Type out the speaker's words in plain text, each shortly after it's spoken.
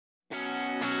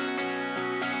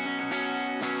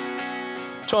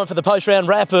Time for the post-round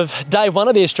wrap of day one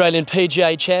of the Australian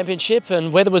PGA Championship,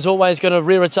 and weather was always going to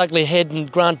rear its ugly head and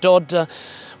grant Dodd.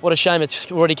 What a shame it's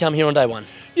already come here on day one.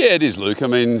 Yeah, it is, Luke. I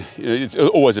mean, it's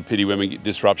always a pity when we get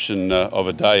disruption of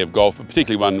a day of golf, but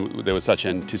particularly one there was such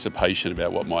anticipation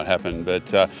about what might happen.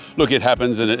 But look, it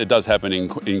happens, and it does happen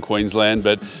in Queensland.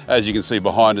 But as you can see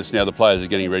behind us now, the players are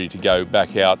getting ready to go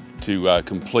back out to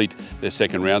complete their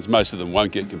second rounds. Most of them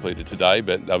won't get completed today,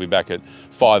 but they'll be back at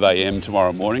 5 a.m.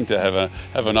 tomorrow morning to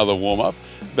have another warm-up.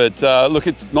 But look,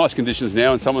 it's nice conditions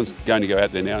now, and someone's going to go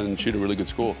out there now and shoot a really good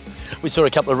score. We saw a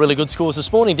couple of really good scores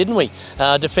this morning, didn't we?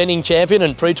 Defending champion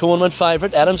and pre-tournament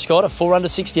favourite Adam Scott, a 4 under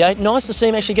 68. Nice to see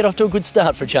him actually get off to a good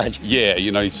start for a change. Yeah,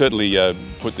 you know, he certainly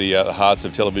put the hearts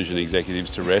of television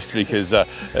executives to rest, because it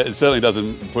certainly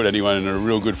doesn't put anyone in a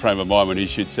real good frame of mind when he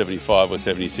shoots 75 or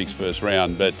 76 first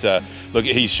round. But look,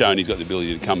 he's shown he's got the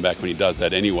ability to come back when he does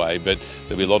that anyway. But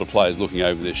there'll be a lot of players looking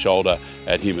over their shoulder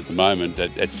at him at the moment.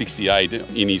 At 68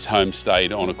 in his home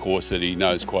state on a course that he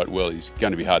knows quite well, he's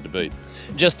going to be hard to beat.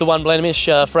 Just the one blemish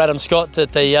for Adam Scott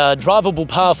at the drivable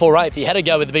par 4/8. He had to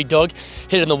go with the big dog,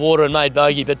 hit it in the water and made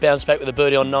bogey, but bounced back with a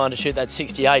birdie on 9 to shoot that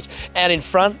 68. Out in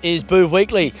front is Boo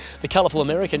Weekley, the colourful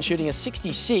American, shooting a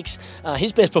 66.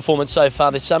 His best performance so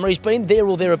far this summer. He's been there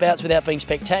or thereabouts without being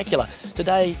spectacular.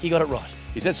 Today, he got it right.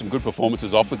 He's had some good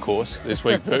performances off the course this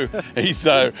week, Boo. He's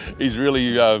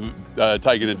really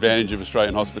taken advantage of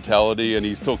Australian hospitality, and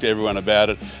he's talked to everyone about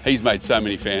it. He's made so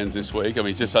many fans this week. I mean,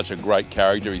 he's just such a great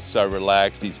character. He's so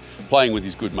relaxed. He's playing with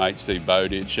his good mate Steve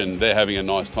Bowditch, and they're having a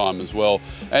nice time as well.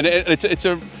 And it's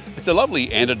a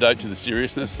lovely antidote to the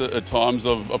seriousness at times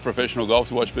of professional golf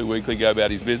to watch Boo Weekley go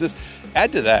about his business.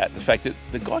 Add to that the fact that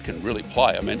the guy can really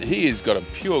play. I mean, he has got a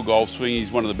pure golf swing. He's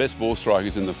one of the best ball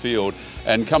strikers in the field.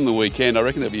 And come the weekend, I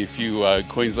reckon there'll be a few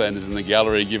Queenslanders in the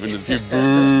gallery giving a few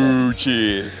boo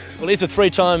cheers. Well, he's a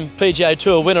 3-time PGA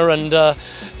Tour winner, and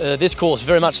this course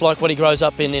very much like what he grows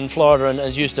up in Florida and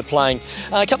is used to playing.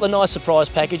 A couple of nice surprise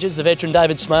packages. The veteran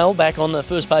David Smale back on the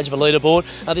first page of a leaderboard.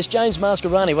 This James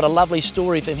Mascherani, what a lovely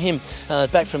story from him.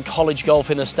 Back from college golf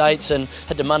in the States and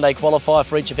had to Monday qualify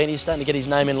for each event. He's starting to get his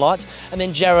name in lights. And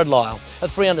then Jared Lyle, a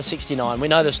 3 under 69. We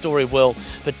know the story well,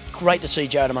 but great to see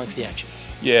Jared amongst the action.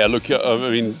 Yeah, look, I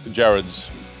mean, Jared's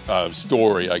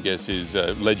story, I guess, is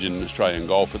legend in Australian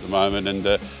golf at the moment.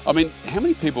 And I mean, how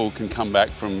many people can come back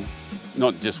from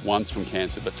not just once from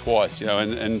cancer, but twice, you know,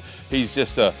 and he's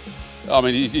just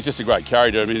he's just a great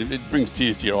character. I mean, it brings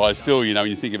tears to your eyes still, you know, when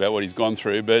you think about what he's gone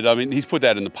through. But I mean, he's put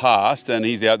that in the past, and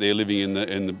he's out there living in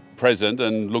the present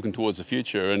and looking towards the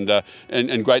future.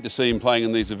 And great to see him playing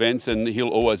in these events, and he'll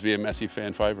always be a massive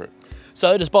fan favourite.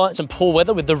 So, despite some poor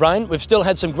weather with the rain, we've still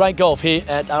had some great golf here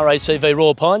at RACV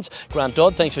Royal Pines. Grant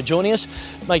Dodd, thanks for joining us.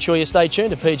 Make sure you stay tuned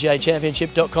to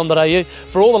pgachampionship.com.au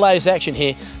for all the latest action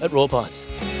here at Royal Pines.